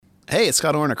Hey, it's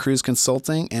Scott Orn of Cruise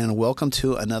Consulting, and welcome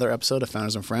to another episode of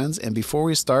Founders and Friends. And before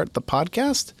we start the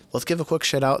podcast, let's give a quick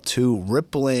shout out to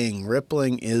Rippling.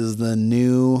 Rippling is the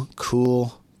new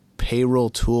cool payroll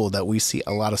tool that we see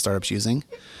a lot of startups using.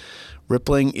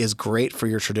 Rippling is great for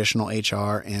your traditional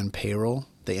HR and payroll.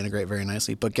 They integrate very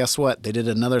nicely. But guess what? They did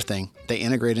another thing. They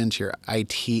integrate into your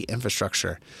IT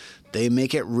infrastructure. They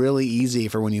make it really easy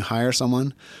for when you hire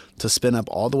someone to spin up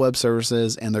all the web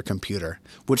services and their computer,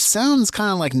 which sounds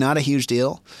kind of like not a huge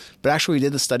deal. But actually, we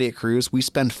did the study at Cruise. We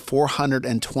spend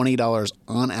 $420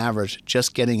 on average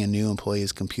just getting a new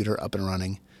employee's computer up and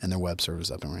running and their web service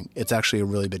up and running. It's actually a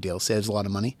really big deal. It saves a lot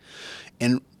of money.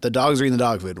 And the dogs are eating the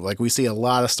dog food. Like, we see a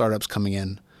lot of startups coming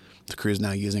in to Cruise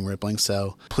now using Rippling.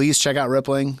 So please check out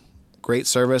Rippling. Great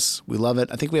service. We love it.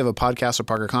 I think we have a podcast with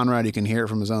Parker Conrad. You can hear it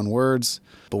from his own words,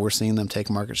 but we're seeing them take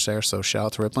market share. So shout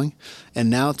out to Rippling. And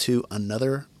now to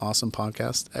another awesome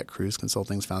podcast at Cruise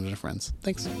Consulting's Founders and Friends.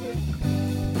 Thanks.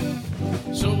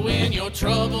 So when your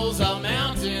troubles are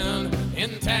mounting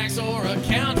in tax or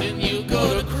accounting, you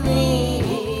go to Cruise,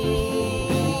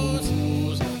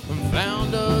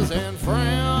 Founders and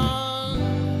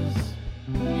Friends.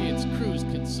 It's Cruise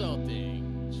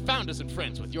Consulting, Founders and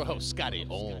Friends with your host, Scotty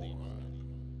Orn.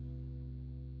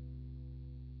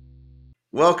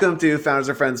 Welcome to Founders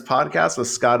and Friends podcast with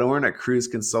Scott Orn at Cruise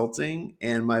Consulting.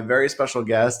 And my very special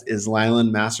guest is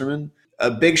Lylan Masterman, a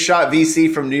big shot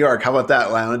VC from New York. How about that,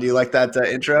 Lylan? Do you like that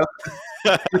intro?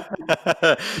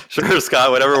 Sure,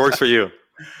 Scott, whatever works for you.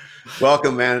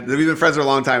 Welcome, man. We've been friends for a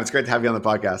long time. It's great to have you on the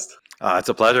podcast. It's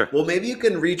a pleasure. Well, maybe you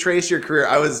can retrace your career.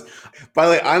 By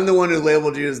the way, I'm the one who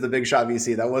labeled you as the big shot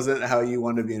VC. That wasn't how you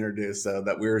wanted to be introduced, so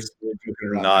that we were joking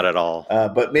around. Not at all.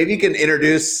 But maybe you can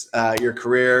introduce your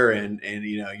career and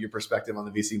your perspective on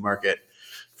the VC market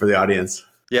for the audience.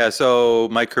 Yeah, so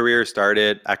my career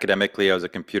started academically. I was a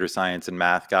computer science and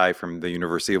math guy from the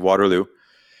University of Waterloo.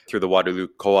 Through the Waterloo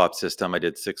co-op system, I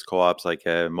did 6 co-ops like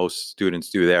most students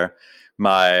do there.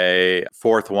 My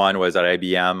fourth one was at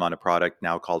IBM on a product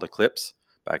now called Eclipse.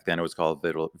 Back then it was called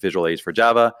Visual Aids for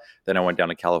Java. Then I went down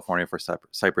to California for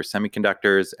Cypress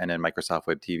Semiconductors and then Microsoft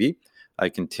Web TV. I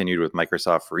continued with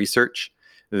Microsoft Research.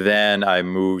 Then I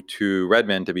moved to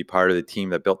Redmond to be part of the team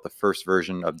that built the first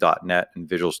version of .NET and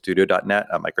Visual Studio.NET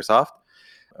at Microsoft.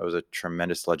 It was a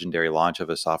tremendous legendary launch of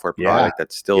a software product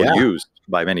that's still used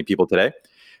by many people today.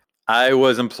 I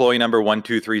was employee number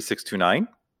 123629,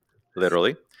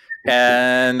 literally.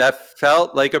 And that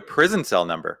felt like a prison cell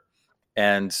number.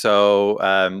 And so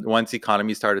once the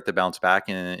economy started to bounce back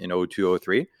in 02,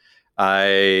 03,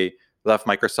 I left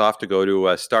Microsoft to go to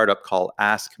a startup called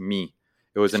Ask Me.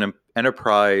 It was an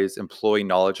enterprise employee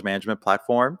knowledge management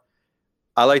platform.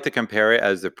 I like to compare it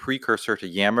as the precursor to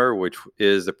Yammer, which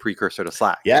is the precursor to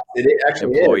Slack. Yeah, it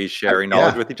actually employees sharing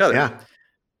knowledge with each other. Yeah.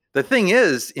 The thing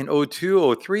is, in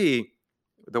 02, 03,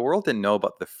 the world didn't know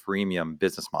about the freemium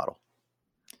business model.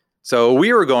 So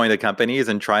we were going to companies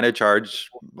and trying to charge,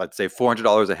 let's say,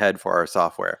 $400 a head for our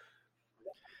software.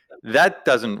 That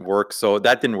didn't work so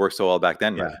well back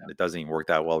then. Yeah. Right? It doesn't even work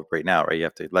that well right now, right? You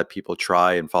have to let people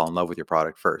try and fall in love with your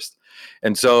product first.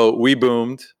 And so we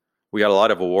boomed. We got a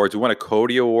lot of awards. We won a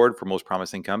Cody Award for most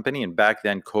promising company. And back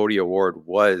then, Cody Award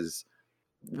was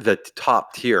the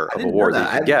top tier of awards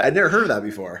that you could get. I'd never heard of that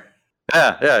before.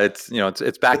 Yeah. It's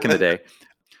back in the day.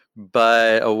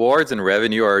 But awards and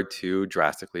revenue are two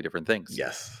drastically different things.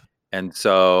 Yes. And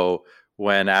so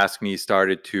when Ask Me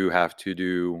started to have to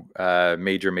do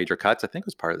major cuts, I think it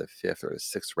was part of the 5th or the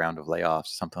 6th round of layoffs,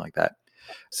 something like that.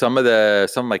 Some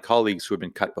of my colleagues who had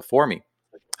been cut before me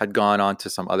had gone on to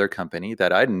some other company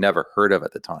that I'd never heard of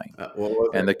at the time.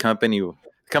 And the company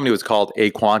was called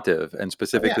Aquantive, and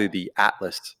specifically the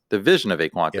Atlas division of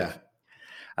Aquantive. Yeah.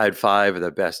 I had 5 of the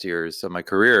best years of my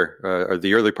career, or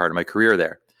the early part of my career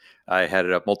there. I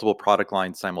headed up multiple product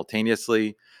lines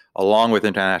simultaneously, along with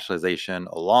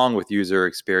internationalization, along with user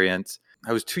experience.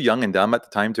 I was too young and dumb at the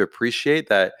time to appreciate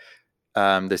that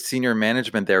the senior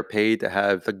management there paid to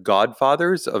have the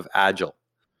godfathers of Agile.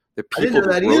 The people who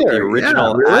wrote the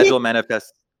original Agile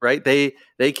manifest, right?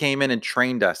 They came in and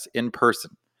trained us in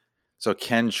person. So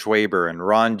Ken Schwaber and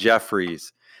Ron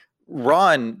Jeffries.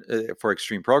 Ron, for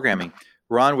extreme programming,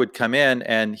 Ron would come in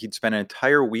and he'd spend an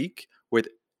entire week with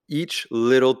each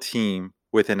little team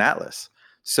within Atlas.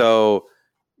 So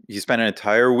he spent an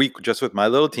entire week just with my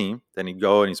little team. Then he'd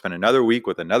go and he'd spend another week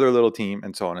with another little team,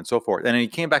 and so on and so forth. And then he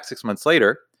came back 6 months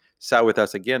later, sat with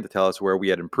us again to tell us where we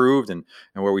had improved and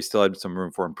where we still had some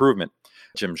room for improvement.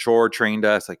 Jim Shore trained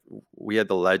us. Like, we had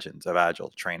the legends of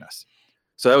Agile train us.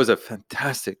 So that was a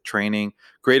fantastic training,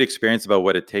 great experience about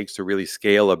what it takes to really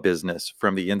scale a business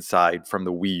from the inside, from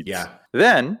the weeds. Yeah.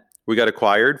 Then We got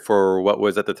acquired for what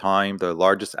was at the time the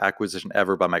largest acquisition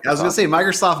ever by Microsoft. I was going to say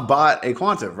Microsoft bought a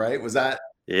Quantive, right? Was that?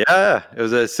 Yeah, it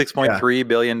was a $6.3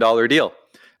 billion deal.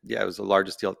 Yeah, it was the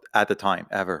largest deal at the time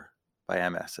ever by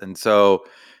MS. And so,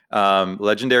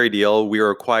 legendary deal. We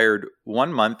were acquired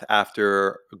 1 month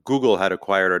after Google had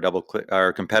acquired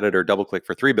our competitor DoubleClick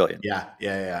for $3 billion.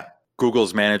 Yeah.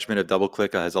 Google's management of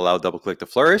DoubleClick has allowed DoubleClick to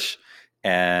flourish,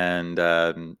 and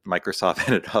Microsoft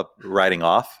ended up writing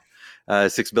off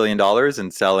 $6 billion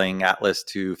and selling Atlas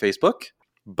to Facebook.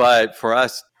 But for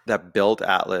us that built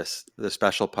Atlas, the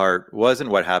special part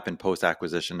wasn't what happened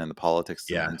post-acquisition and the politics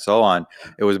and so on.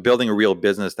 It was building a real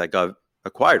business that got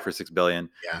acquired for $6 billion,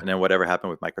 and then whatever happened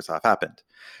with Microsoft happened.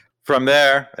 From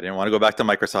there, I didn't want to go back to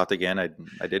Microsoft again.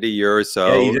 I did a year or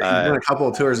so. Yeah, you did a couple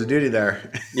of tours of duty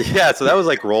there. Yeah, so that was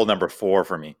like role number 4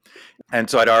 for me. And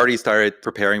so I'd already started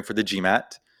preparing for the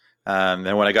GMAT.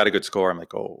 Then when I got a good score, I'm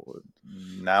like, oh,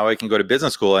 now I can go to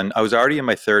business school. And I was already in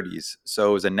my 30s, so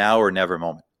it was a now or never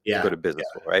moment to go to business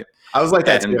school, right? I was like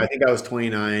that too. I think I was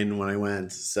 29 when I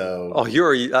went. So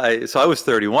so I was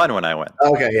 31 when I went.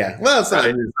 Okay, yeah. Well, it's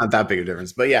not that big a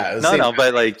difference, but yeah. It was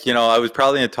but like, I was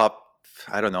probably in the top,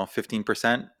 I don't know,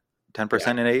 15%, 10%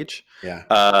 in age.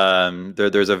 Yeah.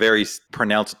 There's a very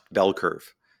pronounced bell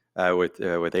curve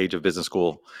with age of business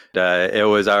school. It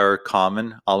was our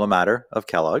common alma mater of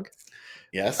Kellogg.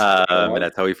 Yes. And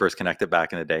that's how we first connected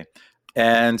back in the day.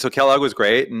 And so Kellogg was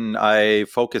great, and I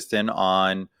focused in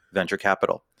on venture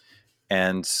capital.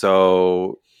 And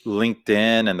so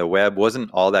LinkedIn and the web wasn't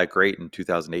all that great in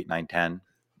 2008, 9, 10.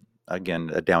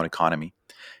 Again, a down economy.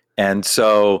 And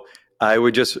so I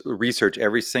would just research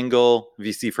every single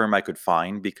VC firm I could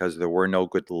find because there were no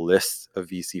good lists of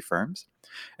VC firms.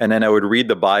 And then I would read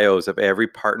the bios of every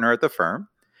partner at the firm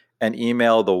and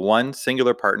email the one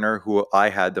singular partner who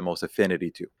I had the most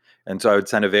affinity to. And so I would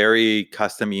send a very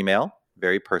custom email,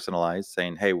 very personalized,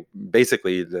 saying, hey,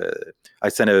 basically, I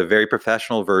sent a very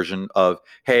professional version of,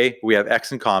 hey, we have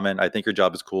X in common. I think your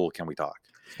job is cool. Can we talk?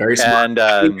 Very smart.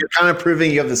 And you're kind of proving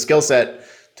you have the skill set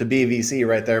to be a VC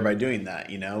right there by doing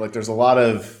that. Like there's a lot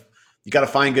of, you got to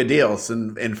find good deals,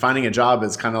 and finding a job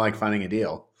is kind of like finding a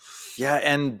deal. Yeah.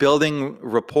 And building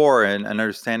rapport and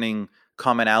understanding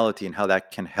commonality and how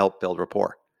that can help build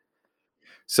rapport.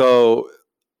 So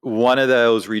one of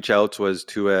those reach outs was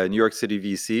to a New York City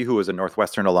VC who was a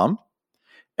Northwestern alum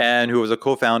and who was a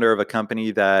co-founder of a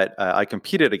company that I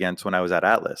competed against when I was at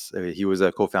Atlas. He was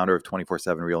a co-founder of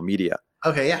 24/7 Real Media.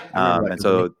 Okay. Yeah. And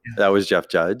so that was Jeff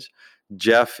Judge.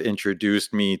 Jeff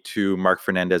introduced me to Mark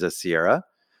Fernandez at Sierra.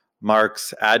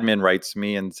 Mark's admin writes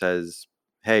me and says,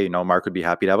 hey, Mark would be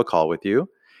happy to have a call with you.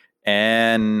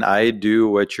 And I do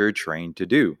what you're trained to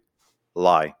do.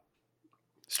 Lie.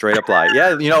 Straight up lie.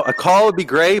 Yeah, a call would be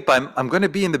great, but I'm going to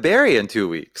be in the Bay Area in 2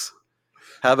 weeks.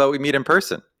 How about we meet in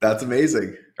person? That's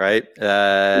amazing. Right? She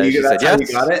said yes.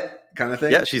 You got it? Kind of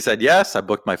thing? Yeah, she said yes. I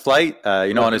booked my flight.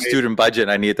 On a student budget,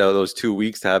 I need those 2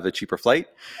 weeks to have a cheaper flight.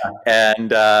 Yeah.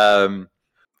 And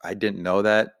I didn't know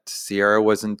that Sierra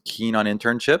wasn't keen on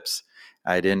internships.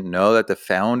 I didn't know that the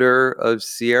founder of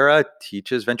Sierra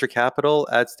teaches venture capital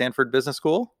at Stanford Business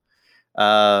School.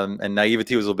 And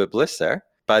naivety was a little bit bliss there.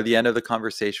 By the end of the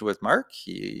conversation with Mark,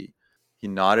 he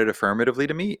nodded affirmatively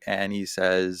to me and he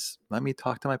says, let me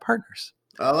talk to my partners.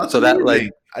 Oh, that's so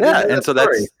amazing.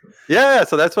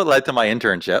 So that's what led to my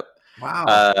internship. Wow.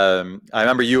 I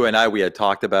remember you and we had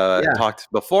talked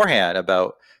beforehand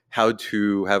about how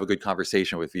to have a good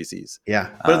conversation with VCs. Yeah.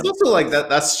 But it's also like that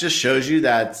just shows you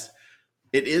that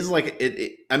it is like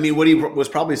what he was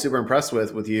probably super impressed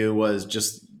with you was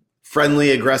just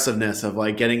friendly aggressiveness of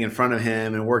like getting in front of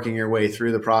him and working your way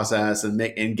through the process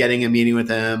and getting a meeting with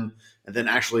him and then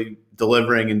actually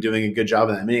delivering and doing a good job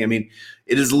in that meeting.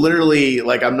 It is literally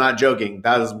like, I'm not joking.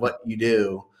 That is what you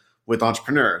do with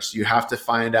entrepreneurs. You have to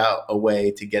find out a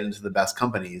way to get into the best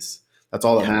companies. That's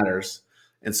all that matters.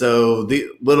 And so the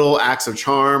little acts of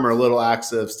charm or little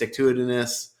acts of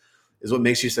stick-to-itiveness is what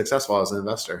makes you successful as an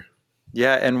investor.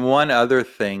 Yeah. And one other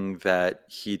thing that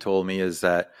he told me is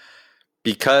that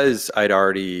because I was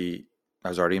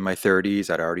already in my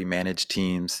 30s, I'd already managed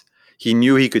teams. He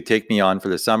knew he could take me on for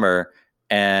the summer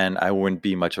and I wouldn't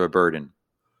be much of a burden,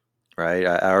 right?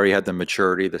 I already had the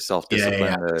maturity, the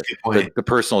self-discipline, the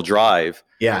personal drive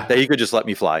that he could just let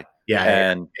me fly.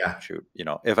 Shoot,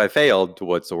 if I failed,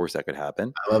 what's the worst that could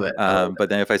happen? I love it. But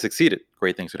then if I succeeded,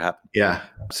 great things would happen. Yeah.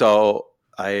 So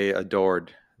I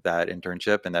adored that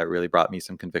internship and that really brought me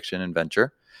some conviction in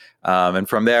venture. And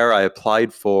from there, I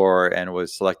applied for and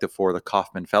was selected for the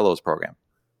Kauffman Fellows program.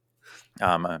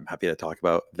 I'm happy to talk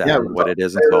about that and what it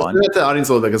is and so on. Let's the audience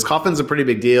a little bit because Kauffman's a pretty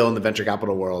big deal in the venture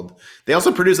capital world. They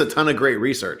also produce a ton of great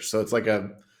research. So it's like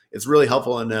it's really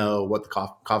helpful to know what the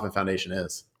Kauffman Foundation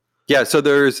is. Yeah, so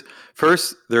there's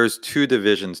two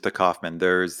divisions to Kauffman.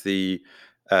 There's the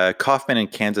Kauffman in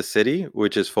Kansas City,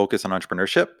 which is focused on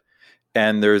entrepreneurship,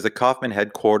 and there's the Kauffman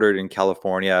headquartered in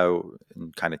California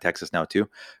and kind of Texas now too,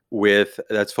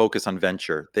 that's focused on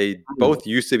venture. They both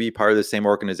used to be part of the same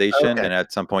organization, and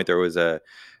at some point there was a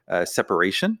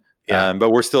separation. Yeah. But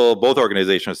both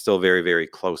organizations are still very, very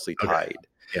closely tied.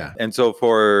 Yeah. And so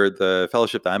for the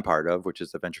fellowship that I'm part of, which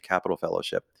is the Venture Capital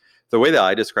Fellowship, the way that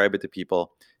I describe it to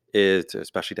people is,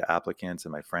 especially to applicants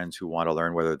and my friends who want to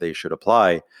learn whether they should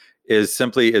apply, is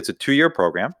simply it's a 2-year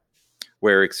program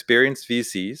where experienced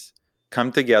VCs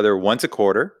come together once a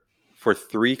quarter for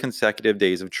 3 consecutive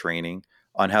days of training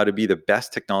on how to be the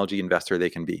best technology investor they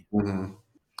can be. Mm-hmm.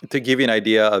 To give you an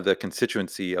idea of the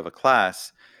constituency of a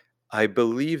class, I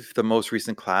believe the most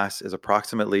recent class is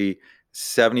approximately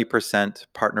 70%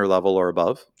 partner level or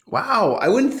above. Wow. I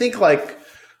wouldn't think like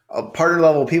a partner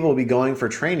level people would be going for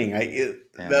training.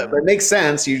 That makes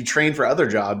sense. You train for other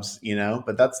jobs,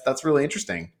 but that's really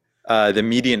interesting. The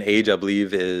median age, I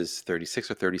believe, is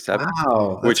 36 or 37,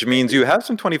 which crazy. means you have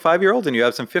some 25-year-olds and you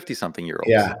have some 50-something-year-olds.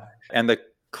 Yeah. And the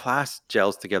class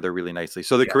gels together really nicely.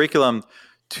 So the curriculum,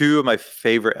 2 of my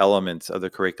favorite elements of the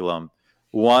curriculum,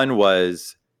 one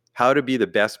was how to be the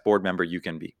best board member you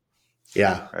can be.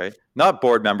 Yeah. Right. Not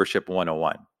board membership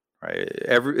 101. Right.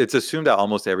 It's assumed that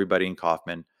almost everybody in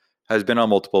Kauffman has been on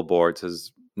multiple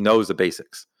boards, knows the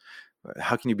basics.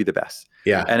 How can you be the best?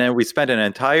 Yeah. And then we spent an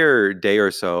entire day or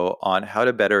so on how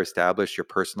to better establish your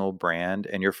personal brand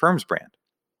and your firm's brand.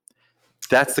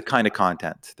 That's the kind of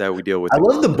content that we deal with. I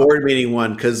love the board meeting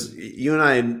one because you and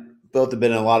I both have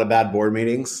been in a lot of bad board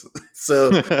meetings. So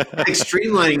like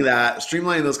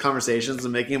streamlining those conversations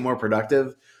and making it more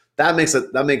productive, that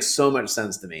makes so much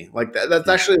sense to me. Like that's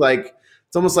actually like,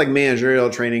 it's almost like managerial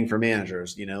training for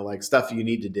managers, like stuff you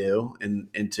need to do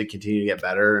and to continue to get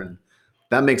better. And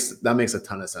that makes a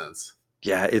ton of sense.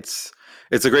 Yeah, it's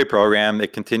a great program.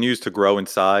 It continues to grow in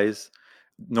size.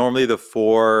 Normally the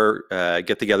 4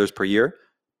 get-togethers per year,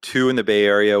 2 in the Bay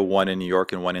Area, 1 in New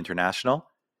York, and 1 international.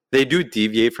 They do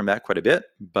deviate from that quite a bit,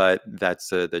 but that's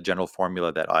the general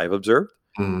formula that I've observed.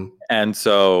 Mm-hmm. And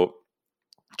so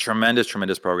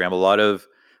tremendous program. A lot of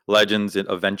legends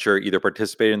of venture either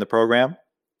participated in the program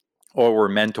or were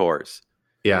mentors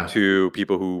to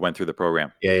people who went through the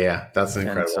program. Yeah. That's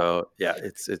incredible. And so,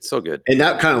 it's so good. And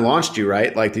that kind of launched you,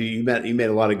 right? Like you made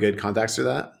a lot of good contacts through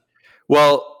that?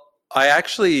 Well,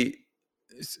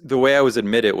 the way I was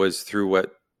admitted was through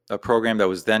a program that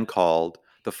was then called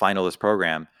the Finalist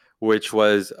Program, which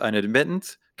was an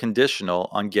admittance conditional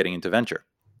on getting into venture.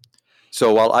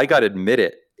 So while I got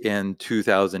admitted in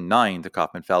 2009 to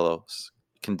Kauffman Fellows,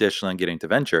 conditional on getting into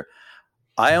venture,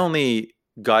 I only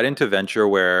got into venture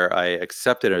where I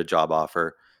accepted a job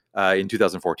offer in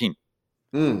 2014.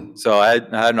 So I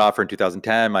had an offer in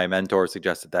 2010. My mentor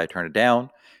suggested that I turn it down.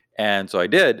 And so I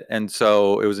did. And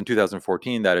so it was in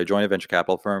 2014 that I joined a venture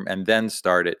capital firm and then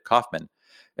started Kauffman.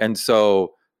 And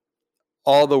so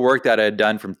all the work that I had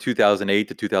done from 2008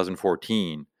 to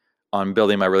 2014 on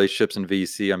building my relationships in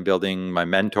VC, on building my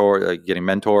getting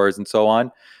mentors and so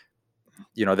on,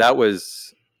 that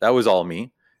was all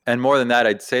me. And more than that,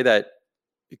 I'd say that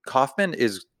Kauffman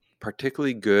is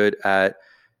particularly good at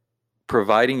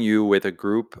providing you with a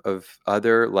group of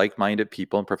other like-minded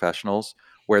people and professionals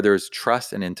where there's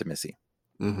trust and intimacy.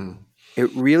 Mm-hmm.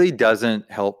 It really doesn't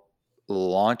help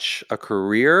launch a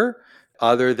career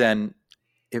other than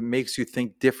it makes you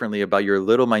think differently about your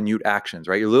little minute actions,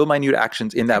 right? Your little minute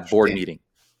actions in that board meeting,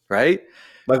 right?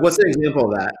 Like what's an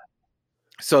example of that?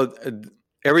 So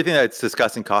everything that's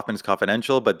discussed in Kauffman is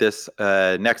confidential, but this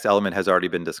next element has already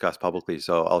been discussed publicly,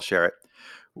 so I'll share it.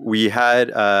 We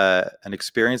had an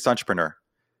experienced entrepreneur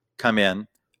come in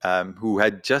who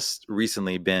had just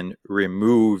recently been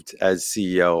removed as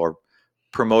CEO or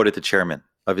promoted to chairman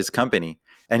of his company.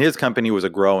 And his company was a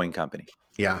growing company.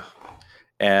 Yeah.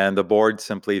 And the board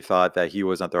simply thought that he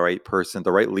was not the right person,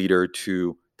 the right leader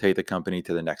to take the company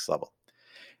to the next level.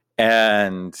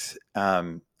 And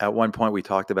at one point we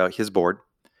talked about his board,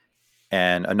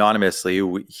 and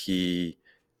anonymously he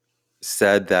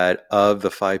said that of the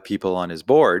 5 people on his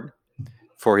board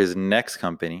for his next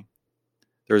company,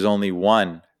 there's only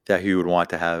one that he would want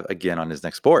to have again on his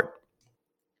next board.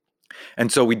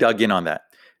 And so we dug in on that.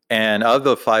 And of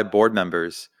the 5 board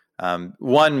members,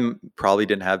 one probably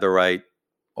didn't have the right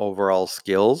overall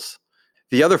skills.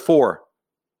 The other 4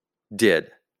 did,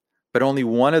 but only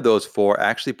one of those 4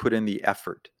 actually put in the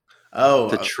effort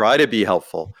to try to be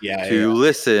helpful,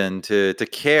 listen, to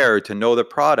care, to know the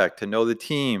product, to know the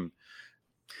team.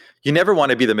 You never want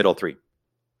to be the middle 3,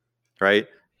 right?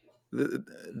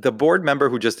 the board member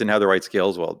who just didn't have the right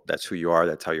skills, well, that's who you are.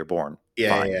 That's how you're born.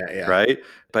 Yeah, Fine, yeah. right?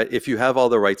 But if you have all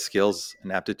the right skills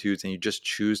and aptitudes and you just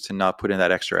choose to not put in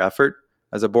that extra effort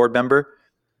as a board member,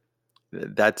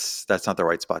 that's not the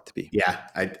right spot to be. Yeah,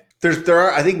 I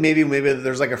think maybe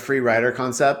there's like a free rider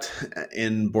concept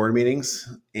in board meetings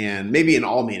and maybe in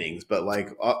all meetings, but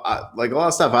like a lot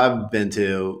of stuff I've been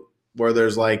to where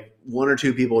there's like one or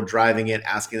two people driving it,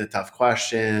 asking the tough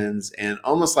questions, and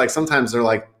almost like sometimes they're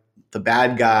like the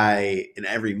bad guy in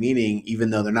every meeting, even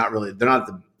though they're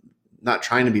not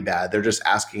trying to be bad. They're just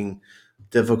asking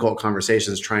difficult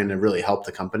conversations, trying to really help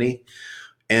the company.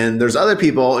 And there's other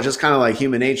people, just kind of like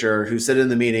human nature, who sit in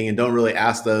the meeting and don't really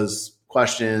ask those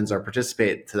questions or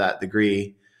participate to that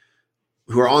degree,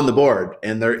 who are on the board.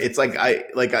 And it's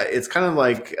kind of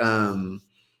like,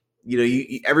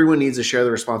 everyone needs to share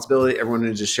the responsibility. Everyone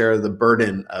needs to share the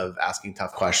burden of asking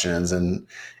tough questions and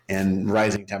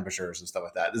rising temperatures and stuff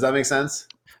like that. Does that make sense?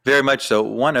 Very much so.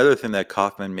 One other thing that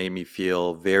Kaufman made me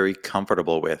feel very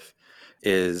comfortable with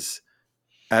is,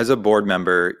 as a board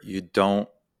member,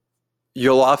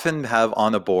 you'll often have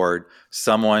on the board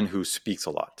someone who speaks a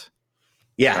lot.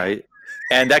 Yeah. Right.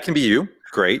 And that can be you.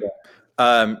 Great.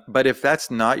 But if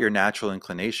that's not your natural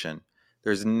inclination,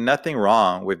 there's nothing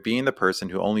wrong with being the person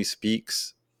who only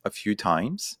speaks a few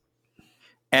times.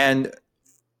 And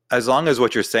as long as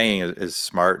what you're saying is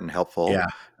smart and helpful,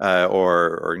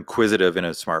 or inquisitive in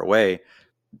a smart way,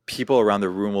 people around the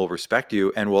room will respect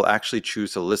you and will actually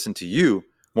choose to listen to you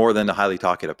more than the highly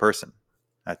talkative person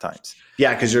at times.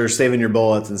 Yeah, because you're saving your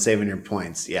bullets and saving your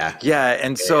points. Yeah. Yeah.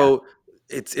 And so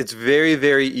it's very,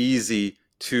 very easy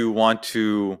to want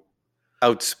to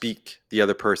outspeak the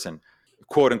other person.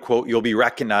 Quote unquote, you'll be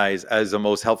recognized as the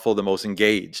most helpful, the most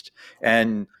engaged.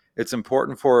 And it's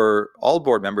important for all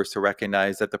board members to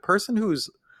recognize that the person who's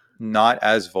not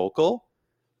as vocal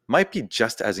might be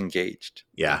just as engaged.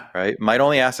 Yeah. Right. Might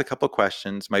only ask a couple of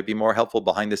questions, might be more helpful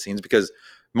behind the scenes, because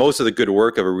most of the good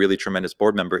work of a really tremendous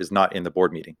board member is not in the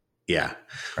board meeting. Yeah.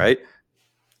 Right.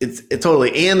 It's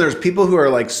totally. And there's people who are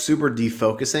like super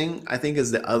defocusing, I think,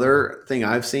 is the other thing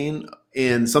I've seen.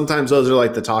 And sometimes those are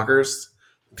like the talkers.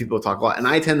 People talk a lot. And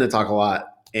I tend to talk a lot.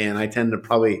 And I tend to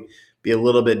probably be a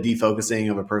little bit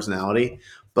defocusing of a personality.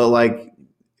 But like,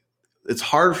 it's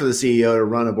hard for the CEO to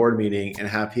run a board meeting and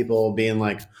have people being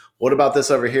like, what about this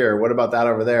over here? What about that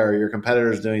over there? Your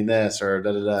competitor's doing this, or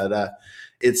da da da da.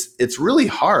 It's really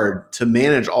hard to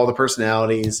manage all the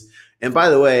personalities. And by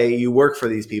the way, you work for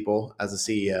these people as a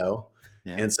CEO.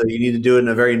 Yeah. And so you need to do it in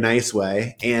a very nice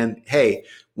way. And hey,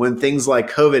 when things like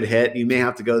COVID hit, you may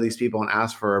have to go to these people and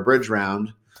ask for a bridge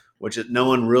round, which no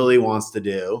one really wants to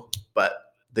do,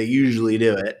 but they usually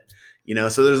do it.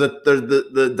 So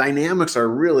the dynamics are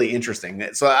really interesting.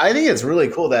 So I think it's really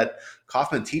cool that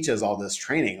Kaufman teaches all this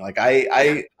training. Like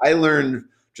I learned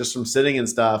just from sitting and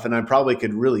stuff, and I probably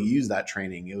could really use that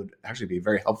training. It would actually be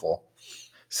very helpful.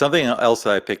 Something else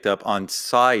that I picked up on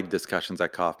side discussions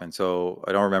at Kaufman, so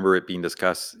I don't remember it being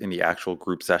discussed in the actual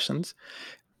group sessions.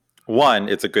 One,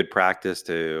 it's a good practice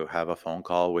to have a phone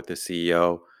call with the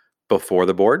CEO before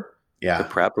the board to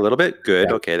prep a little bit. Good.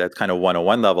 Yeah. Okay, that's kind of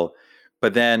 101 level.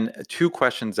 But then two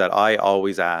questions that I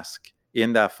always ask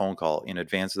in that phone call in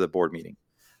advance of the board meeting.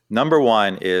 Number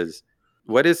one is,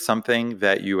 what is something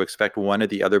that you expect one of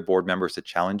the other board members to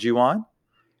challenge you on?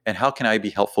 And how can I be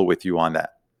helpful with you on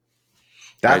that?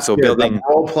 That's right, so good. Building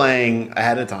role playing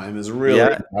ahead of time is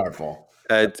really powerful.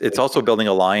 It's also building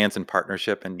alliance and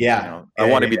partnership. And I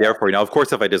want to be there for you. Now, of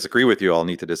course, if I disagree with you, I'll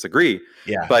need to disagree.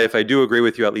 Yeah. But if I do agree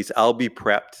with you, at least I'll be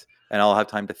prepped and I'll have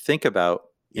time to think about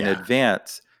in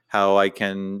advance how I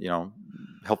can,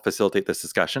 help facilitate this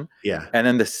discussion. Yeah. And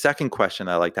then the second question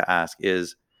I like to ask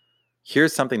is,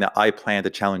 here's something that I plan to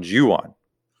challenge you on.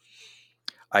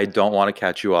 I don't want to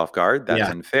catch you off guard. That's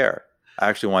unfair. I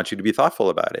actually want you to be thoughtful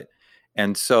about it.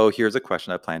 And so here's a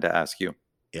question I plan to ask you.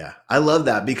 Yeah, I love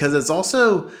that, because it's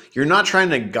also, you're not trying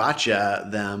to gotcha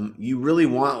them. You really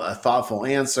want a thoughtful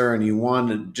answer, and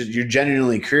you're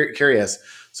genuinely curious.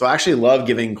 So I actually love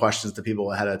giving questions to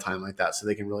people ahead of time like that so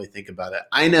they can really think about it.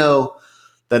 I know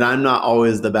that I'm not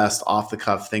always the best off the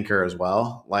cuff thinker as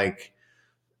well. Like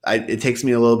it takes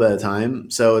me a little bit of time.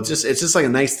 So it's just like a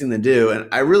nice thing to do. And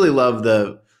I really love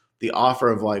the offer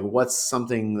of like, what's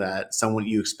something that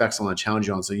you expect someone to challenge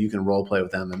you on, so you can role play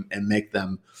with them and make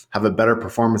them have a better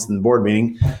performance in the board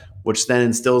meeting, which then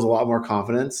instills a lot more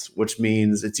confidence, which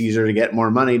means it's easier to get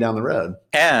more money down the road.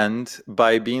 And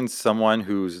by being someone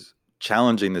who's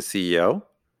challenging the CEO,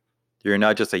 you're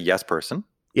not just a yes person.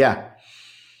 Yeah.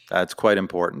 That's quite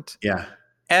important. Yeah.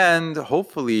 And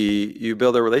hopefully you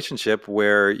build a relationship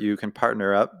where you can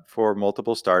partner up for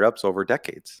multiple startups over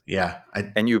decades. Yeah.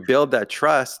 And you build that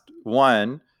trust,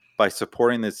 one, by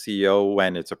supporting the CEO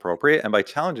when it's appropriate and by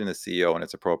challenging the CEO when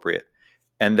it's appropriate.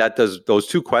 And that does those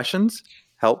two questions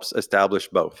helps establish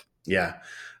both. Yeah.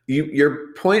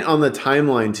 Your point on the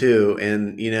timeline too,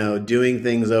 and doing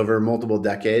things over multiple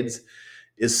decades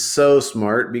is so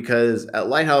smart, because at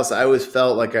Lighthouse, I always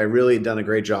felt like I really done a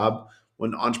great job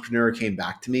when Entrepreneur came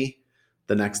back to me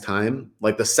the next time,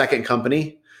 like the second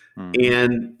company.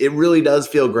 And it really does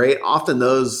feel great. Often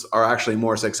those are actually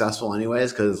more successful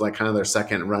anyways, because it's like kind of their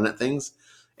second run at things.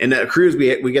 And at Cruise,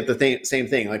 we get the same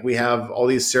thing. Like we have all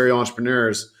these serial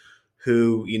entrepreneurs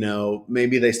who,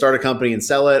 maybe they start a company and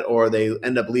sell it, or they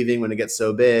end up leaving when it gets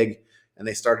so big and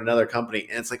they start another company.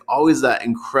 And it's like always that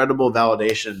incredible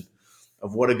validation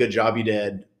of what a good job you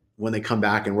did when they come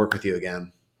back and work with you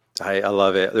again. I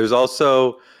love it. There's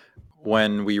also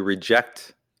when we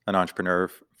reject an entrepreneur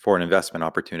for an investment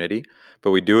opportunity, but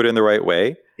we do it in the right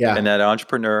way. Yeah. And that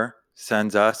entrepreneur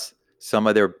sends us some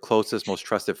of their closest, most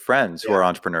trusted friends who are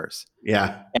entrepreneurs.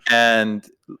 Yeah. And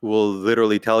will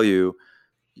literally tell you,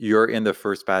 you're in the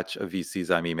first batch of VCs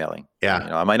I'm emailing.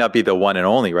 Yeah. I might not be the one and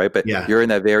only, right? But you're in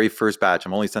that very first batch.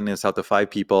 I'm only sending this out to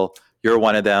 5 people. You're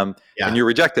one of them. Yeah. And you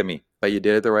rejected me, but you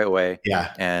did it the right way.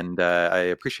 Yeah. And I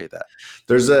appreciate that.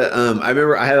 There's I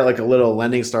remember I had like a little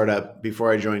lending startup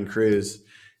before I joined Cruise,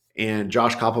 and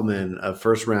Josh Koppelman of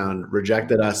First Round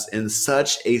rejected us in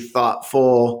such a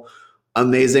thoughtful,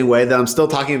 amazing way that I'm still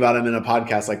talking about him in a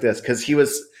podcast like this, because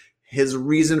his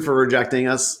reason for rejecting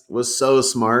us was so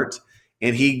smart.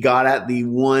 And he got at the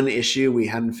one issue we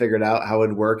hadn't figured out how it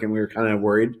would work, and we were kind of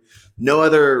worried. No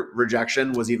other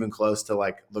rejection was even close to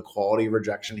like the quality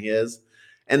rejection he is.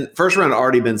 And First Round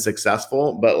already been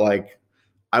successful, but like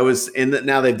I was in that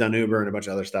now they've done Uber and a bunch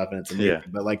of other stuff, and it's amazing. Yeah.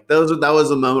 But like that was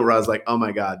a moment where I was like, oh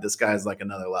my God, this guy's like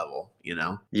another level,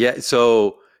 Yeah.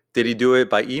 So did he do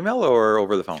it by email or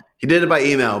over the phone? He did it by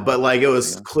email, but like it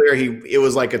was clear it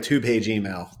was like a 2-page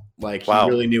email. Like he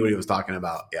really knew what he was talking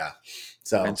about. Yeah.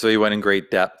 And so he went in great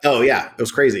depth. Oh yeah, it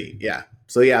was crazy. Yeah.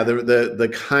 So yeah,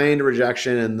 the kind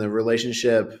rejection and the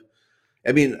relationship,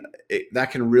 I mean,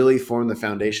 that can really form the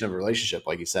foundation of a relationship.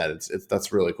 Like you said,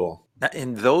 that's really cool.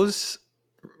 And those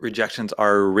rejections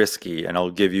are risky. And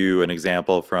I'll give you an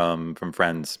example from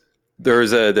friends.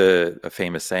 There's a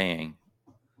famous saying: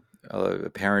 a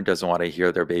parent doesn't want to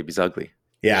hear their baby's ugly.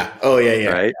 Yeah. Oh yeah. Yeah.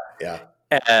 Right. Yeah.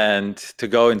 And to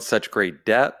go in such great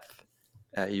depth,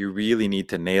 you really need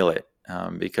to nail it.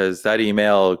 Because that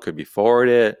email could be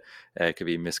forwarded, it could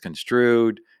be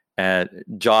misconstrued. And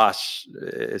Josh,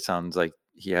 it sounds like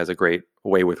he has a great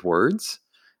way with words.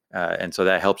 And so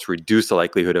that helps reduce the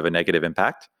likelihood of a negative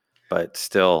impact. But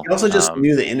still, he also just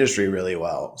knew the industry really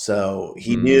well. So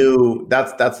he knew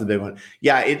that's the big one.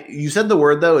 Yeah. You said the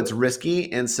word though, it's risky.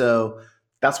 And so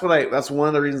that's one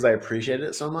of the reasons I appreciated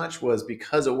it so much, was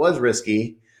because it was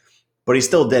risky. But he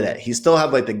still did it. He still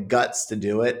had like the guts to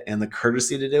do it and the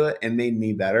courtesy to do it, and made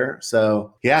me better.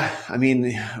 So yeah, I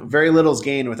mean, very little's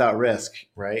gain without risk,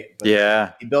 right? But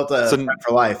yeah. He built a friend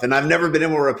for life, and I've never been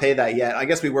able to repay that yet. I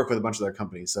guess we work with a bunch of other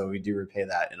companies, so we do repay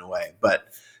that in a way. But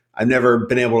I've never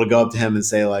been able to go up to him and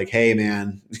say like, hey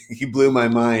man, you blew my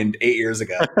mind 8 years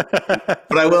ago.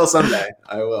 But I will someday.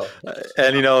 I will.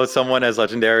 And someone as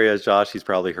legendary as Josh, he's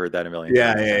probably heard that a million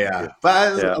times. Yeah.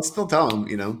 But I'll still tell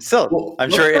him, Still,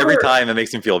 I'm sure every time it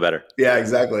makes him feel better. Yeah,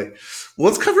 exactly. Well,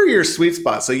 let's cover your sweet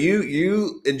spot. So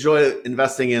you enjoy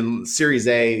investing in Series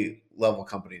A level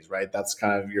companies, right? That's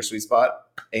kind of your sweet spot,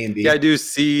 A and B. Yeah, I do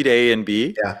seed A and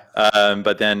B. Yeah.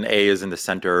 But then A is in the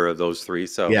center of those three.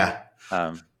 So yeah.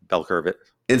 Bell curve it.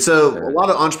 And so a lot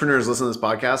of entrepreneurs listen to this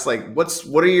podcast. Like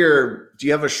do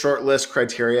you have a short list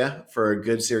criteria for a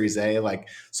good Series A? Like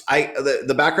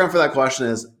the background for that question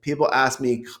is people ask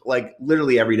me like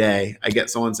literally every day, I get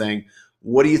someone saying,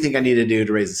 what do you think I need to do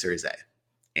to raise a Series A?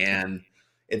 And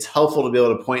it's helpful to be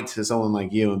able to point to someone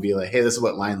like you and be like, hey, this is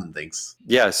what Lineland thinks.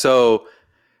 Yeah. So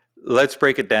let's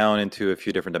break it down into a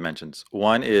few different dimensions.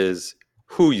 One is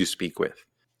who you speak with.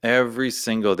 Every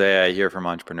single day I hear from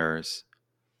entrepreneurs,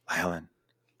 Alan,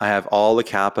 I have all the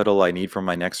capital I need for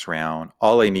my next round.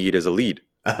 All I need is a lead.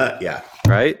 Yeah.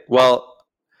 Right? Well,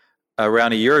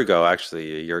 around a year ago, I think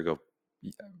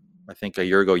a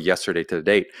year ago yesterday to the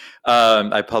date,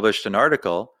 I published an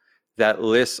article that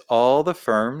lists all the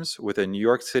firms with a New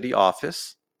York City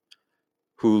office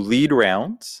who lead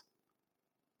rounds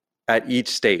at each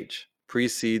stage,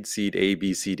 pre-seed, seed, A,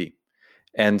 B, C, D.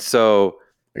 And so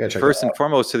first and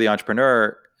foremost to the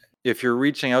entrepreneur, if you're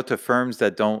reaching out to firms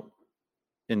that don't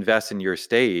invest in your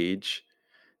stage,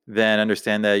 then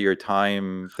understand that your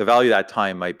time, the value of that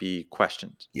time might be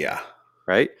questioned. Yeah.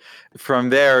 Right. From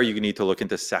there, you need to look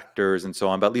into sectors and so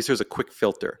on, but at least there's a quick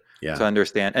filter to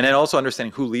understand. And then also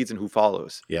understanding who leads and who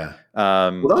follows. Yeah.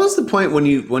 Well, that was the point when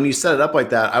you set it up like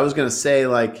that. I was going to say,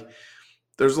 like,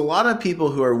 there's a lot of people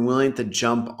who are willing to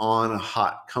jump on a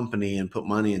hot company and put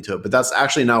money into it, but that's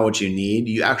actually not what you need.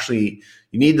 You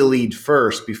need to lead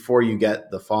first before you get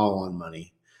the follow-on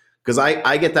money. Because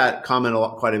I get that comment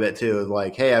quite a bit too,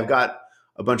 like, hey, I've got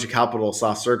a bunch of capital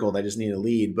soft circled, I just need a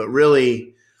lead. But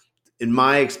really, in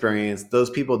my experience, those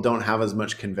people don't have as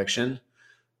much conviction.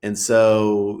 And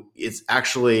so it's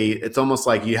almost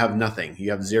like you have nothing. You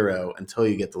have zero until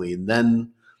you get the lead.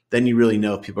 Then you really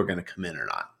know if people are going to come in or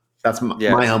not. That's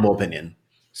my humble opinion.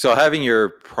 So having your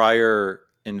prior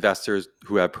investors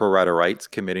who have pro rata rights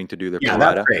committing to do their pro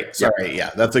rata. That's great. Sorry. Yeah,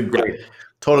 that's a great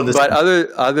total. But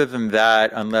other than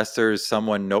that, unless there's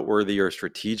someone noteworthy or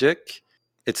strategic,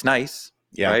 it's nice.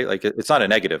 Yeah. Right. Like it's not a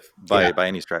negative by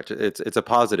any stretch. It's a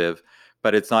positive,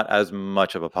 but it's not as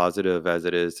much of a positive as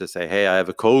it is to say, hey, I have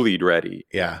a co-lead ready.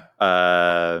 Yeah.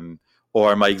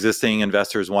 Or my existing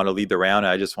investors want to lead the round.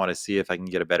 I just want to see if I can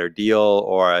get a better deal,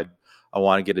 or I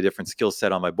want to get a different skill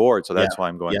set on my board. So that's why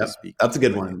I'm going to speak. That's a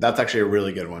good one. That's actually a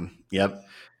really good one. Yep.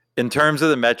 In terms of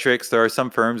the metrics, there are some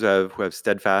firms who have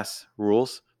steadfast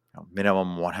rules,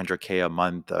 minimum 100K a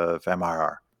month of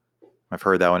MRR. I've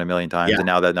heard that one a million times, and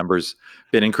now that number's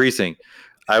been increasing.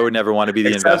 I would never want to be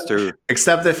the investor.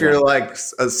 Except if you're like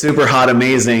a super hot,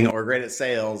 amazing, or great at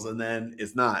sales, and then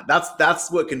it's not. That's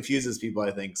what confuses people,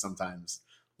 I think, sometimes.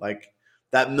 Like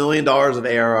that $1 million of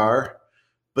ARR,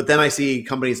 but then I see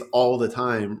companies all the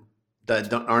time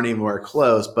that aren't anywhere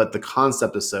close, but the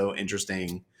concept is so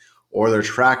interesting, or their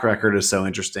track record is so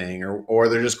interesting, or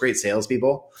they're just great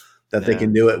salespeople that they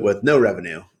can do it with no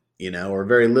revenue, or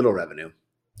very little revenue.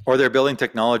 Or they're building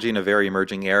technology in a very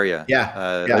emerging area.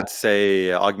 Let's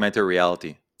say augmented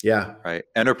reality. Yeah. Right.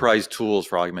 Enterprise tools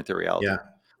for augmented reality. Yeah.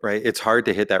 Right. It's hard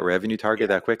to hit that revenue target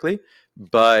that quickly.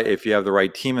 But if you have the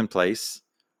right team in place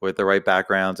with the right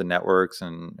backgrounds and networks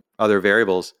and other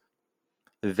variables,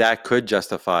 that could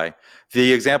justify.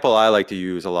 The example I like to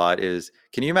use a lot is,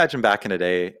 can you imagine back in the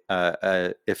day,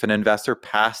 if an investor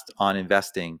passed on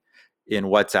investing in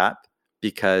WhatsApp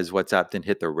because WhatsApp didn't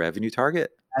hit the revenue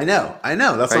target? I know.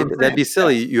 That's right? That'd be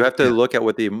silly. You have to look at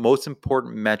what the most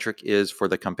important metric is for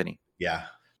the company. Yeah.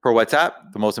 For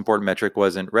WhatsApp, the most important metric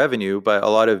wasn't revenue, but a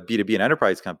lot of B2B and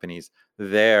enterprise companies,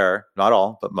 not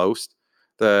all, but most,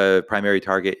 the primary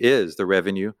target is the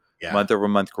revenue, month over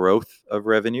month growth of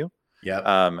revenue. Yeah.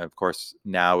 Of course,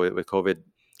 now with COVID,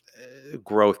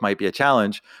 growth might be a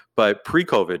challenge, but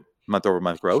pre-COVID, month over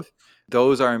month growth,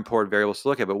 those are important variables to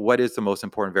look at. But what is the most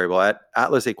important variable? At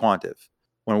Atlas Aquantive,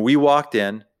 when we walked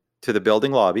in to the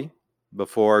building lobby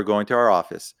before going to our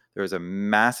office, there was a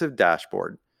massive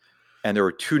dashboard, and there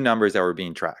were two numbers that were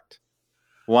being tracked.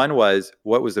 One was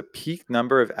what was the peak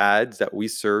number of ads that we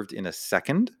served in a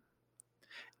second,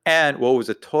 and what was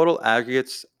the total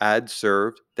aggregates ads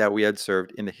served that we had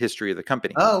served in the history of the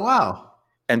company. Oh, wow.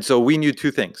 And so we knew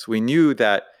two things. We knew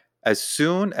that as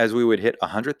soon as we would hit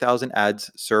 100,000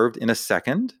 ads served in a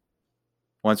second,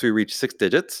 once we reached 6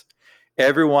 digits,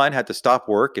 everyone had to stop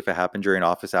work if it happened during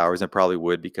office hours, and probably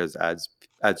would because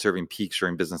ad serving peaks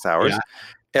during business hours. Yeah.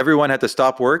 Everyone had to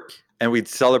stop work, and we'd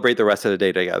celebrate the rest of the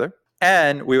day together.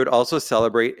 And we would also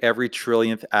celebrate every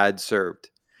trillionth ad served.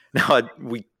 Now,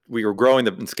 we were growing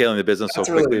and scaling the business so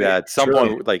quickly that at some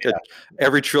point,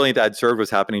 every trillionth ad served was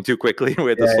happening too quickly. We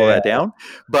had to slow that down.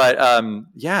 But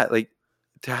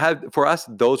for us,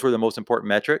 those were the most important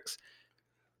metrics.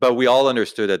 But we all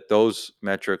understood that those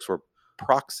metrics were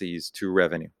proxies to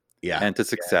revenue and to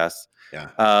success.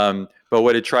 But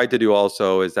what it tried to do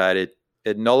also is that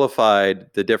it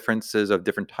nullified the differences of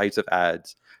different types of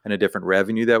ads and a different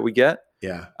revenue that we get.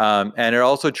 And it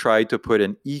also tried to put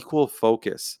an equal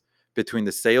focus between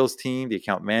the sales team, the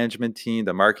account management team,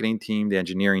 the marketing team, the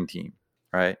engineering team,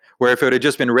 right? Where if it had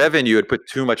just been revenue, it put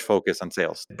too much focus on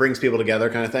sales. It brings people together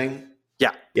kind of thing?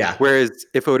 Yeah. Whereas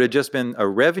if it would have just been a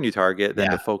revenue target,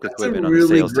 then the focus would have been on the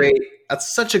sales team.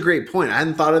 That's such a great point. I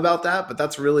hadn't thought about that, but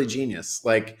that's really genius.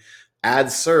 Like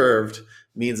ads served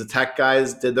means the tech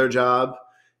guys did their job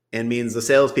and means the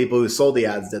salespeople who sold the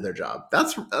ads did their job.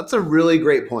 That's a really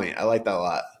great point. I like that a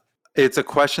lot. It's a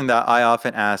question that I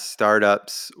often ask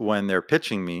startups when they're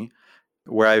pitching me,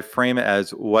 where I frame it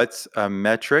as, what's a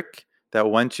metric that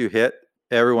once you hit,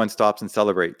 everyone stops and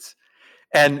celebrates?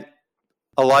 And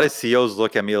a lot of CEOs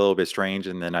look at me a little bit strange,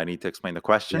 and then I need to explain the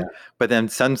question. But then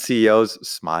some CEOs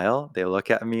smile, they look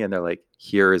at me and they're like,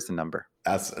 here is the number.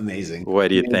 That's amazing. What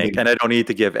do you think? Amazing. And I don't need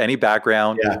to give any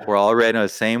background. Yeah. We're already on the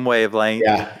same wavelength.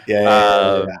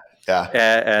 Yeah.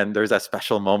 And there's that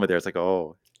special moment there. It's like,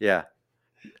 oh, yeah.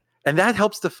 And that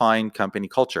helps define company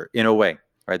culture in a way,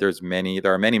 right? There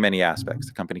are many aspects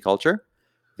to company culture.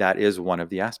 That is one of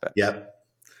the aspects. Yep.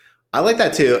 I like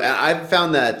that too. And I've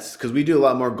found that because we do a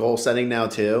lot more goal setting now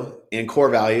too, and core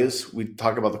values. We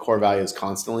talk about the core values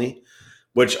constantly,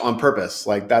 which on purpose,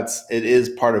 like it is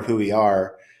part of who we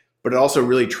are, but it also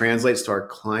really translates to our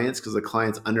clients because the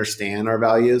clients understand our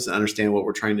values and understand what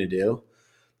we're trying to do.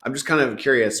 I'm just kind of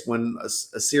curious when a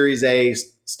Series A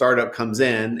startup comes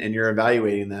in and you're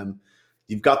evaluating them,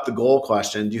 you've got the goal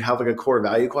question. Do you have like a core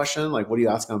value question? Like, what are you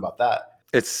asking about that?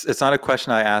 It's not a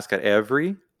question I ask at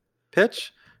every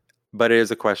pitch, but it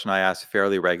is a question I ask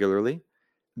fairly regularly.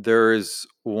 There's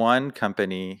one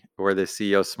company where the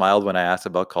CEO smiled when I asked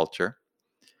about culture.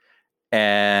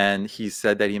 And he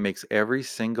said that he makes every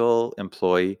single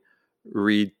employee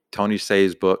read Tony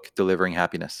Hsieh's book, Delivering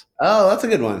Happiness. Oh, that's a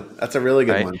good one. That's a really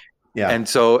good one. Yeah.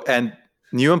 And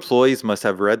new employees must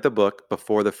have read the book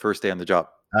before the first day on the job.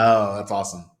 Oh, that's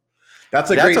awesome. That's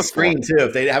a great screen too.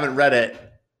 If they haven't read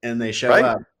it and they show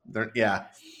up, yeah.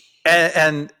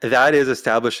 And that is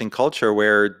establishing culture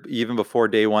where even before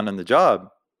day one on the job,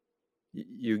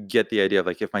 you get the idea of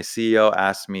like, if my CEO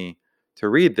asks me to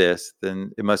read this,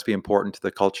 then it must be important to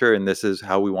the culture. And this is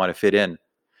how we want to fit in.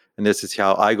 And this is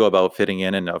how I go about fitting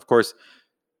in. And of course,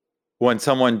 when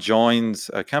someone joins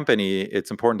a company,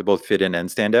 it's important to both fit in and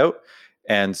stand out.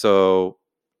 And so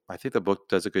I think the book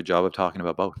does a good job of talking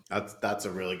about both. That's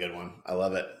a really good one. I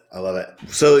love it.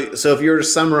 So if you were to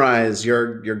summarize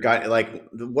your guide, like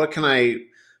what can I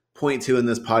point to in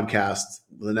this podcast,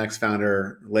 the next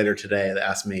founder later today that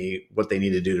asked me what they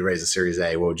need to do to raise a Series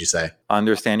A, what would you say?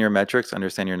 Understand your metrics,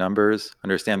 understand your numbers,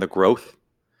 understand the growth,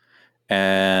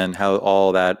 and how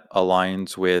all that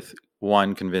aligns with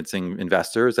one, convincing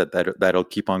investors that'll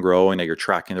keep on growing, that you're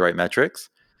tracking the right metrics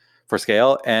for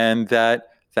scale, and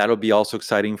that'll be also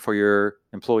exciting for your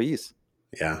employees.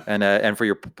 Yeah. And for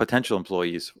your potential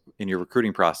employees in your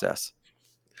recruiting process.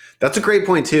 That's a great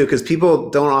point too, because people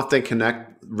don't often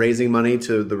connect raising money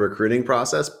to the recruiting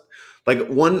process. Like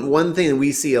one thing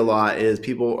we see a lot is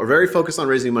people are very focused on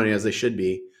raising money, as they should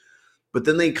be, but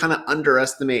then they kind of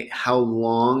underestimate how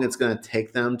long it's going to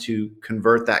take them to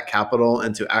convert that capital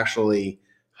into actually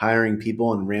hiring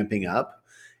people and ramping up.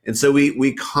 And so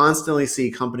we constantly see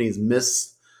companies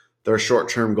miss their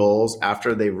short-term goals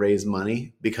after they raise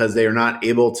money because they are not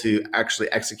able to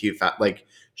actually execute like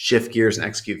shift gears and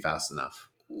execute fast enough.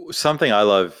 Something I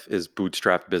love is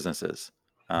bootstrapped businesses.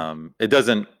 It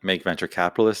doesn't make venture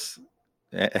capitalists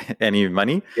any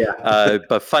money,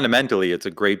 but fundamentally, it's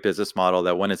a great business model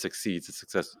that when it succeeds,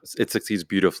 it succeeds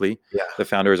beautifully. Yeah. The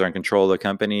founders are in control of the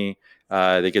company.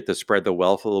 They get to spread the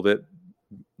wealth a little bit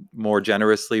more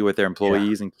generously with their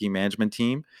employees and key management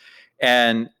team.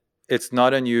 And it's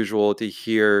not unusual to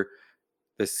hear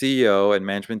the CEO and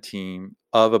management team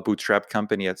of a bootstrap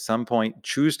company at some point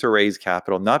choose to raise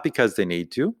capital, not because they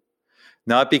need to,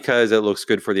 not because it looks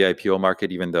good for the IPO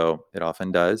market, even though it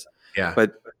often does,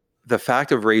 but the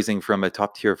fact of raising from a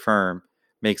top tier firm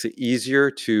makes it easier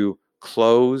to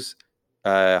close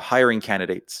hiring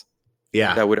candidates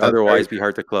that would otherwise be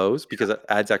hard to close because it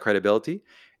adds that credibility,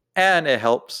 and it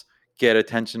helps get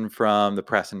attention from the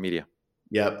press and media.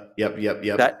 Yep.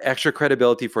 That extra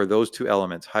credibility for those two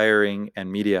elements, hiring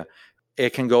and media,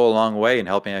 it can go a long way in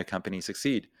helping a company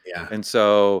succeed. Yeah. And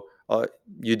so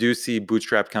you do see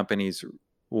bootstrap companies,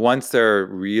 once they're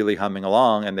really humming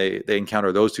along and they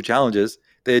encounter those two challenges,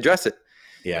 they address it.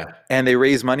 Yeah. And they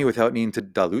raise money without needing to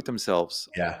dilute themselves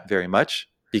very much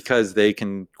because they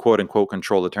can, quote unquote,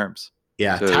 control the terms.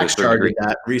 Yeah. TaxCharge did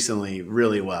that recently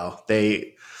really well.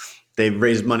 They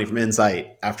raised money from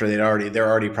Insight after they're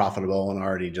already profitable and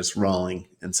already just rolling.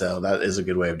 And so that is a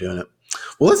good way of doing it.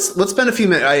 Well, let's spend a few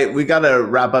minutes. We got to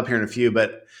wrap up here in a few,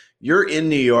 but you're in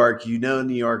New York,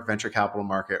 New York venture capital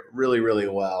market really, really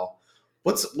well.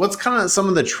 What's kind of some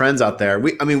of the trends out there?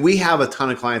 We have a ton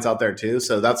of clients out there too.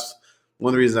 So that's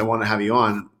one of the reasons I want to have you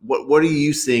on. What are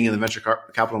you seeing in the venture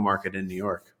capital market in New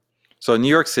York? So New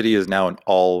York City is now an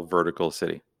all vertical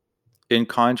city. In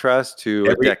contrast to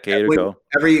a decade ago.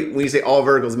 When you say all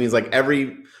verticals, it means like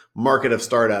every market of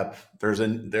startup,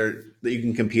 that you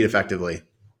can compete effectively.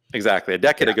 Exactly. A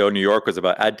decade ago, New York was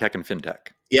about ad tech and fintech.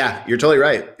 Yeah, you're totally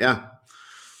right. Yeah.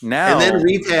 Now, and then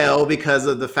retail, because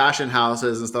of the fashion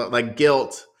houses and stuff like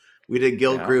Gilt. We did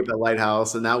Gilt Group at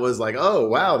Lighthouse, and that was like, oh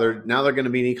wow, they're going to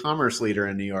be an e-commerce leader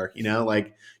in New York.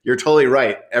 Like you're totally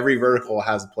right. Every vertical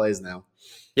has plays now.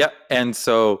 Yeah, and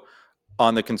so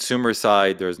On the consumer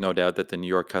side, there's no doubt that the New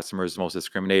York customer is most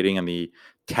discriminating, and the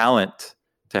talent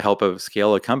to help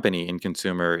scale a company in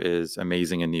consumer is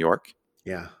amazing in New York.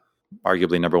 Yeah.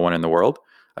 Arguably number one in the world.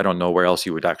 I don't know where else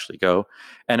you would actually go.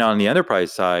 And on the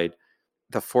enterprise side,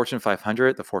 the Fortune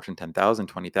 500, the Fortune 10,000,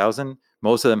 20,000,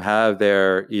 most of them have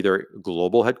their either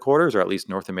global headquarters or at least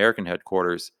North American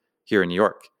headquarters here in New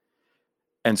York.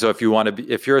 And so if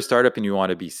you're a startup and you want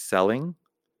to be selling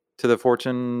to the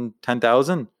Fortune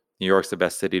 10,000, New York's the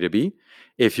best city to be.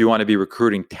 If you want to be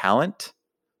recruiting talent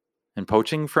and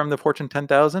poaching from the Fortune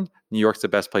 10,000, New York's the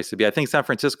best place to be. I think San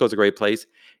Francisco is a great place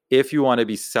if you want to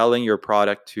be selling your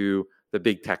product to the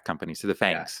big tech companies, to the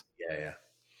FANGs. Yeah.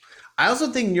 I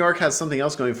also think New York has something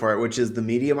else going for it, which is the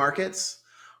media markets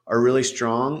are really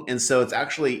strong. And so it's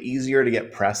actually easier to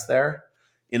get press there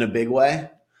in a big way.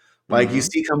 Like you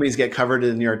see companies get covered in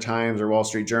the New York Times or Wall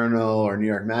Street Journal or New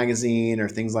York Magazine or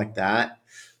things like that.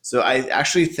 So I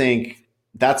actually think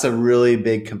that's a really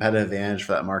big competitive advantage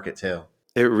for that market too.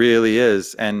 It really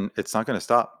is. And it's not going to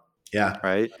stop. Yeah.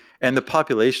 Right. And the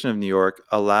population of New York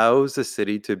allows the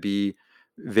city to be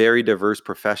very diverse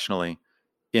professionally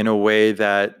in a way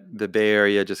that the Bay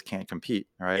Area just can't compete.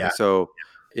 Right. Yeah. So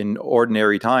in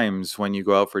ordinary times, when you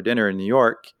go out for dinner in New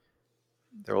York,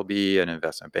 there will be an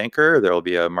investment banker, there will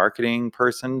be a marketing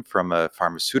person from a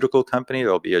pharmaceutical company,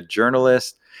 there will be a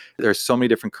journalist. There's so many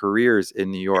different careers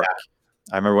in New York.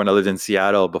 Yeah. I remember when I lived in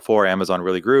Seattle before Amazon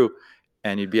really grew,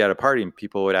 and you'd be at a party and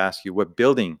people would ask you what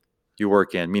building you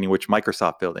work in, meaning which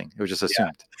Microsoft building. It was just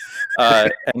assumed. Yeah.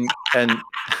 And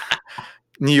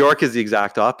New York is the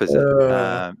exact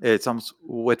opposite. It's almost,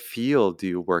 what field do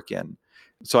you work in?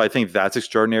 So I think that's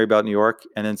extraordinary about New York.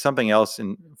 And then something else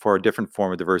for a different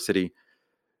form of diversity,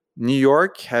 New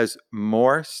York has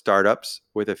more startups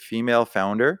with a female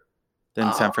founder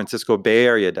than San Francisco Bay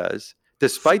Area does,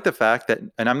 despite the fact that,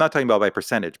 and I'm not talking about by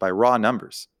percentage, by raw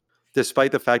numbers,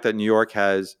 despite the fact that New York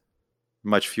has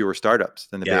much fewer startups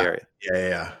than the Bay Area.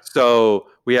 Yeah. So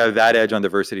we have that edge on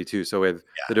diversity too. So we have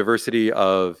the diversity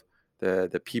of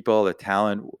the people, the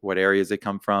talent, what areas they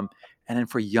come from. And then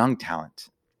for young talent.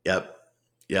 Yep.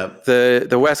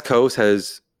 The West Coast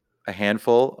has a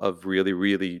handful of really,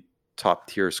 really top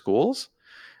tier schools.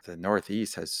 The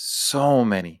Northeast has so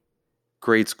many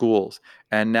great schools.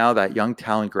 And now that young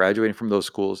talent graduating from those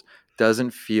schools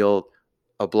doesn't feel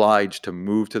obliged to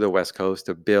move to the West Coast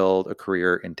to build a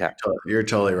career in tech. You're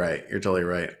totally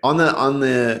right. On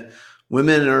the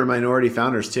women or minority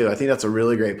founders too, I think that's a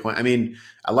really great point. I mean,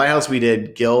 at Lighthouse we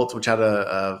did Guilt, which had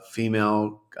a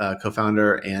female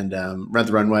co-founder, and Rent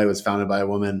the Runway was founded by a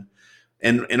woman.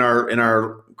 And in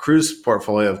our cruise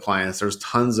portfolio of clients, there's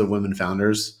tons of women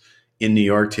founders in New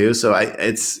York too. So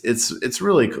it's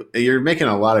really cool. You're making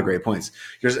a lot of great points.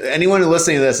 Anyone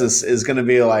listening to this is going to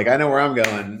be like, I know where I'm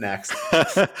going next.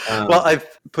 Well, I've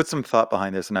put some thought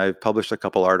behind this, and I've published a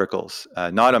couple articles,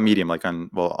 not on Medium,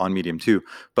 on Medium too,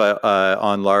 but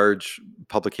on large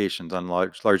publications, on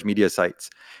large media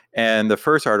sites. And the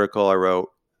first article I wrote,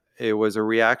 it was a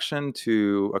reaction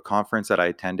to a conference that I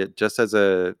attended just as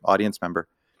an audience member,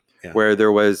 where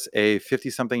there was a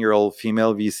 50-something-year-old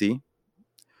female VC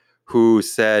who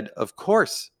said, of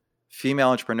course, female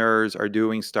entrepreneurs are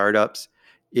doing startups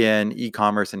in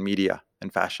e-commerce and media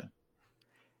and fashion.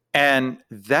 And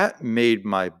that made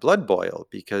my blood boil,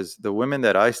 because the women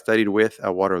that I studied with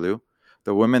at Waterloo,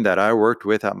 the women that I worked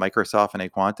with at Microsoft and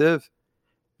Aquantive,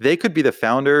 they could be the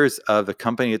founders of the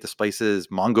company that displaces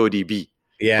MongoDB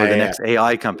or the next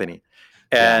AI company.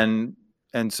 And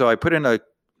so I put in a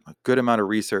good amount of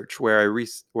research where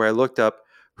I looked up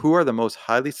who are the most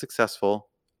highly successful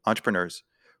entrepreneurs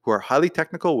who are highly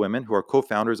technical women who are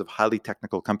co-founders of highly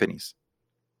technical companies.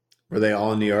 Were they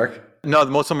all in New York? No,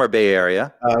 most of them are Bay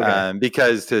Area. Okay.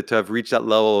 Because to have reached that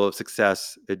level of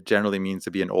success, it generally means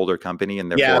to be an older company.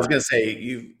 And I was going to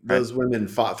say, those women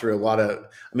fought through a lot of,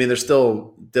 there's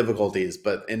still difficulties,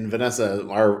 but in Vanessa,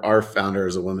 our founder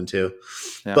is a woman too.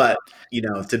 Yeah. But,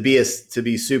 to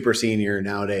be super senior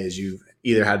nowadays, you've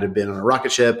either had to have been on a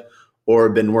rocket ship or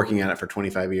been working at it for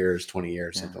 25 years, 20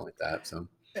 years, something like that. So.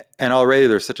 And already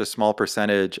there's such a small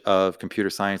percentage of computer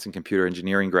science and computer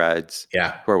engineering grads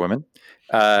who are women.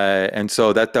 And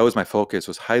so that was my focus,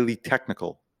 was highly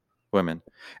technical women.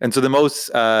 And so the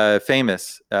most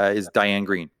famous is Diane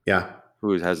Green. Yeah.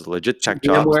 Who has legit tech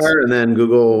jobs. VMware and then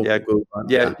Google.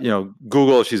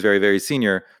 Google, she's very, very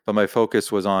senior. But my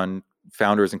focus was on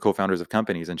founders and co-founders of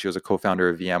companies. And she was a co-founder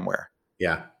of VMware.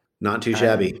 Yeah. Not too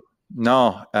shabby.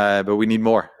 No, but we need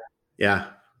more. Yeah.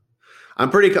 I'm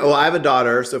I have a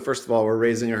daughter. So first of all, we're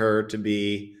raising her to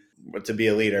be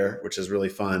a leader, which is really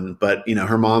fun. But,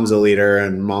 her mom's a leader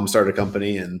and mom started a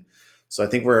company. And So I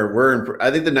think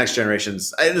I think the next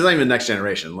generation's, it's not even next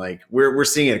generation. Like we're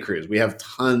seeing it at Cruise. We have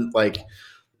like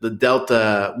the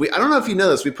Delta. I don't know if you know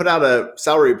this. We put out a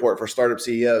salary report for startup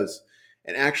CEOs,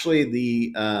 and actually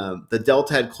the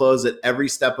Delta had closed at every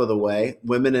step of the way.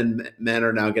 Women and men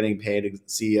are now getting paid.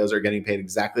 CEOs are getting paid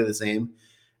exactly the same,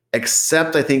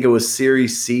 except I think it was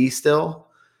Series C still,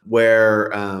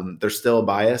 where there's still a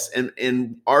bias.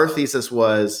 And our thesis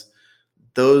was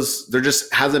there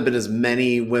just hasn't been as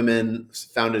many women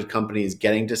founded companies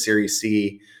getting to Series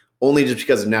C, only just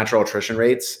because of natural attrition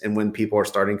rates and when people are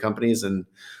starting companies and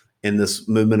in this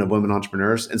movement of women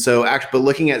entrepreneurs. And so but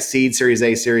looking at seed, Series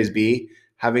A, Series B,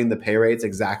 having the pay rates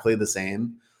exactly the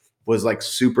same was like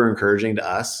super encouraging to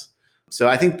us. So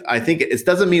I think it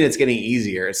doesn't mean it's getting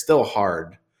easier. It's still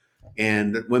hard.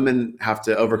 And women have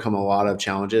to overcome a lot of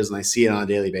challenges. And I see it on a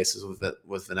daily basis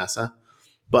with Vanessa,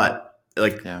 but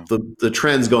the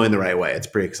trend's going the right way. It's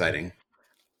pretty exciting.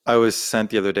 I was sent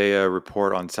the other day a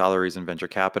report on salaries in venture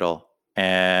capital,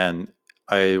 and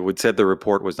I would say the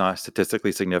report was not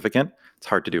statistically significant. It's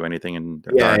hard to do anything in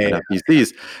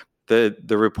FVCs.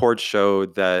 The report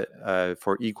showed that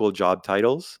for equal job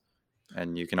titles,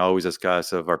 and you can always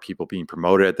discuss are people being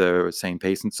promoted at the same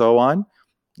pace and so on.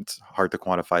 It's hard to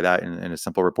quantify that in a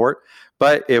simple report.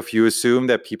 But if you assume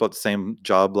that people at the same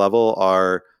job level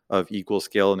are of equal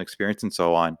skill and experience and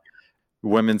so on,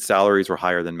 women's salaries were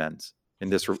higher than men's in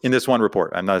this one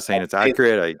report. I'm not saying it's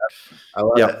accurate. I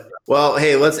love it. Well,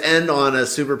 hey, let's end on a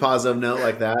super positive note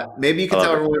like that. Maybe you can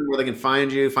tell everyone where they can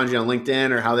find you on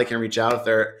LinkedIn, or how they can reach out if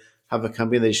they have a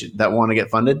company that want to get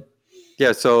funded.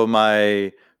 Yeah. So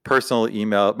my personal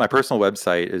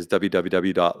website is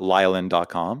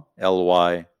www.lylan.com,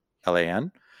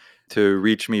 LYLAN. To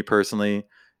reach me personally,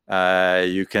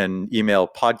 you can email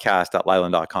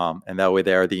podcast@lylan.com, and that way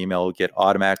the email will get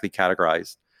automatically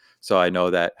categorized, so I know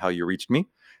that how you reached me.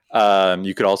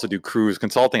 You could also do Cruise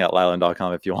Consulting at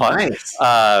lylan.com if you want. Nice.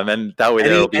 And that way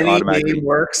it'll be automatically. Name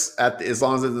works as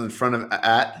long as it's in front of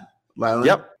at Lylan.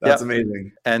 Yep. That's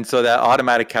amazing. And so that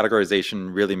automatic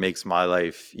categorization really makes my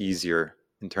life easier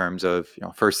in terms of,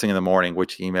 first thing in the morning,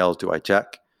 which emails do I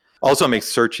check? Also makes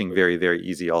searching very, very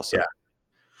easy also. Yeah.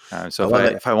 So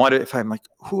if I'm like,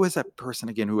 who is that person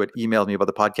again who had emailed me about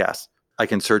the podcast? I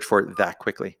can search for it that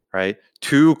quickly, right?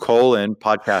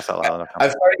 /podcast@lylan.com.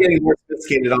 I've started getting more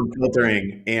sophisticated on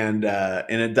filtering, and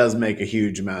it does make a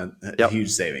huge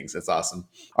huge savings. That's awesome.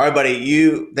 All right,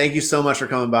 buddy. Thank you so much for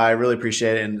coming by. I really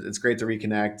appreciate it, and it's great to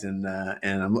reconnect. And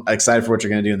I'm excited for what you're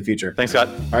going to do in the future. Thanks, Scott.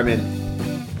 All right, man.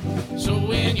 So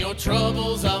when your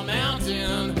troubles are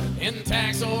mounting in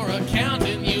tax or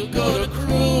accounting, you go to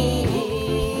Cruise.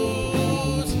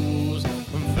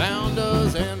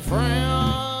 Founders and friends.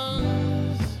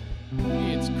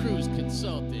 It's Cruise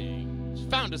Consulting.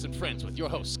 Founders and friends with your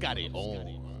host, Scotty Orr.